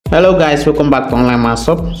Hello guys, welcome back to Online Math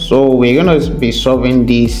Up. So we're going to be solving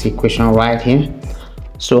this equation right here.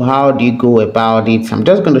 So how do you go about it? I'm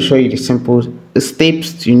just going to show you the simple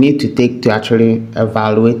steps you need to take to actually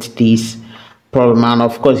evaluate this problem, and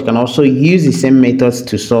of course you can also use the same methods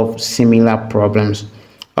to solve similar problems.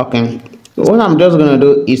 Okay, what I'm just going to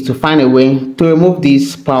do is to find a way to remove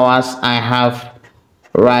these powers I have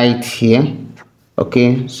right here.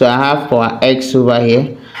 Okay, so I have power x over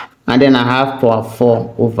here, and then I have power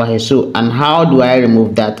 4 over here. So, and how do I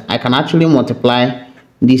remove that? I can actually multiply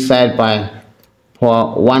this side by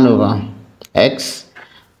power 1 over x,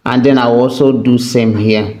 and then I'll also do same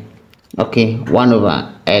here. Okay, 1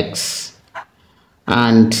 over x,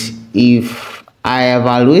 and if I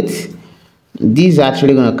evaluate, this is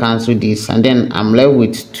actually going to cancel this, and then I'm left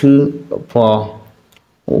with 2 power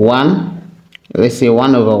 1, let's say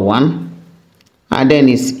 1 over 1, and then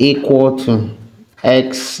it's equal to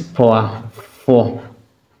x power 4,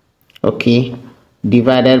 okay,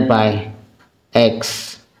 divided by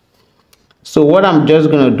x. So what I'm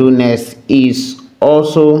just going to do next is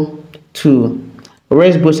also to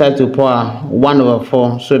raise both sides to power 1 over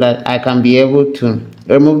 4, so that I can be able to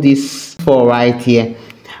remove this 4 right here,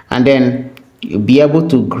 and then be able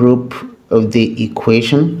to group of the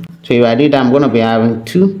equation. So if I do that, I'm going to be having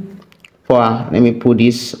 2 power, let me put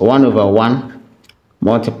this 1 over 1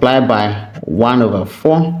 multiplied by 1 over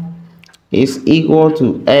 4 is equal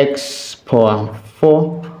to x power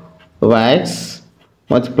 4 over x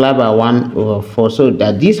multiplied by 1 over 4, so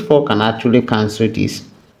that this 4 can actually cancel this.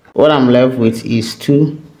 What I'm left with is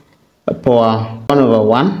 2 power 1 over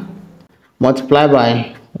 1 multiplied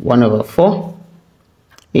by 1 over 4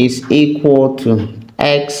 is equal to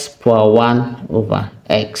x power 1 over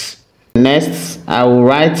x. Next, I will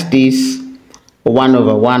write this 1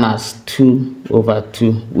 over 1 as 2 over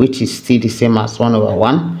 2, which is still the same as 1 over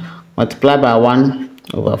 1 multiplied by 1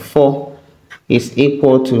 over 4 is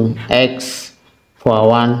equal to x power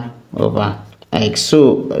 1 over x.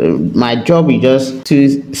 So my job is just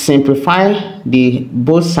to simplify the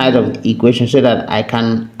both sides of the equation so that I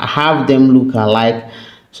can have them look alike,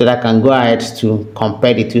 so that I can go ahead to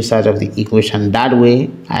compare the two sides of the equation. That way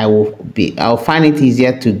I'll find it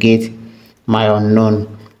easier to get my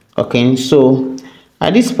unknown. Okay, so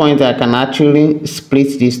at this point I can actually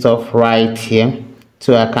split this stuff right here,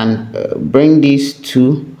 so I can bring these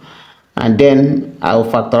 2, and then I'll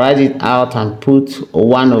factorize it out and put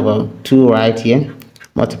 1 over 2 right here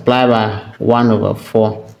multiply by 1 over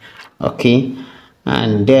 4. Okay,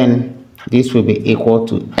 and then this will be equal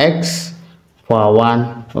to x power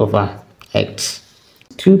 1 over x.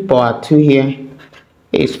 2 power 2 here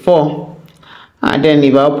is 4, and then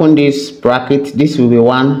if I open this bracket, this will be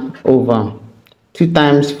 1 over 2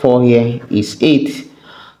 times 4 here is 8,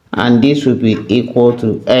 and this will be equal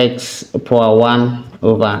to x power 1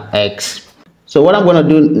 over x. So what I'm going to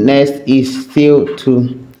do next is still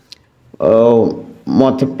to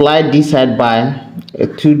multiply this side by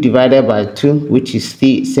 2 divided by 2, which is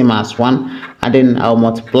still same as 1, and then I'll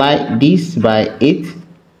multiply this by 8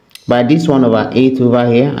 by this 1 over 8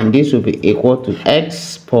 over here, and this will be equal to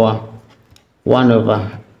x power 1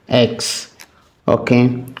 over x.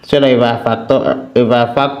 Okay, so that if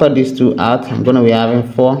I factor these 2 out, I'm going to be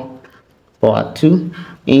having 4 power 2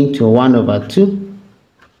 into 1 over 2,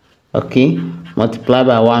 okay, multiplied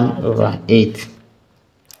by 1 over 8,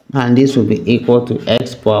 and this will be equal to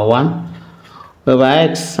x power 1 over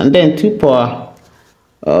x, and then 2 power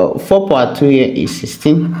 4 power 2 here is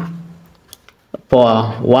 16,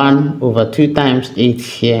 power 1 over 2 times 8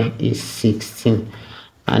 here is 16,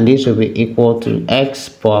 and this will be equal to x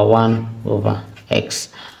power 1 over x.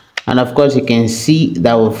 And of course you can see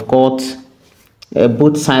that we've got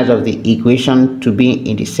both sides of the equation to be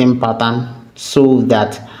in the same pattern, so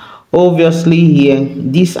that obviously here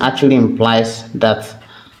this actually implies that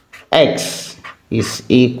x is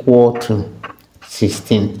equal to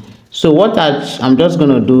 16. So what I'm just going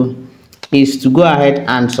to do is to go ahead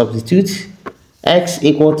and substitute x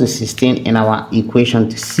equal to 16 in our equation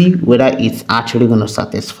to see whether it's actually going to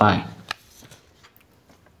satisfy.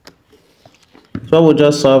 So what we'll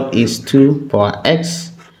just solve is 2 power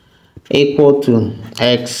x equal to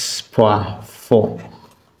x power 4.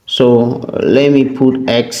 So let me put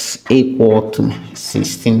x equal to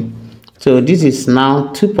 16. So this is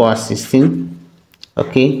now 2 power 16.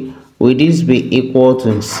 Okay, will this be equal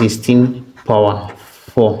to 16 power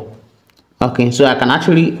 4? Okay, so I can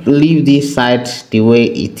actually leave this side the way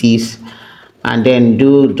it is and then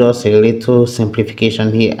do just a little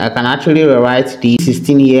simplification here. I can actually rewrite the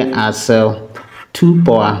 16 here as 2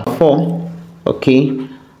 power 4, okay,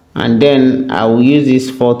 and then I will use this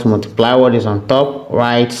 4 to multiply what is on top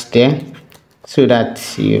right there, so that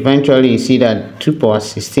eventually you see that 2 power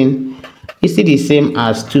 16 is still the same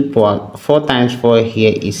as 2 power 4 times 4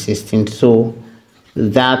 here is 16. So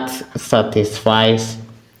that satisfies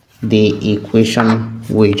the equation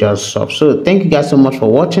we just solved. So thank you guys so much for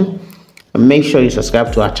watching. Make sure you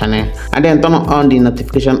subscribe to our channel and then turn on the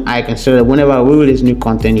notification icon so that whenever we release new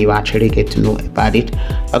content you actually get to know about it.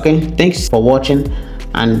 Okay, thanks for watching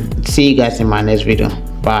and see you guys in my next video.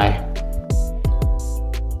 Bye.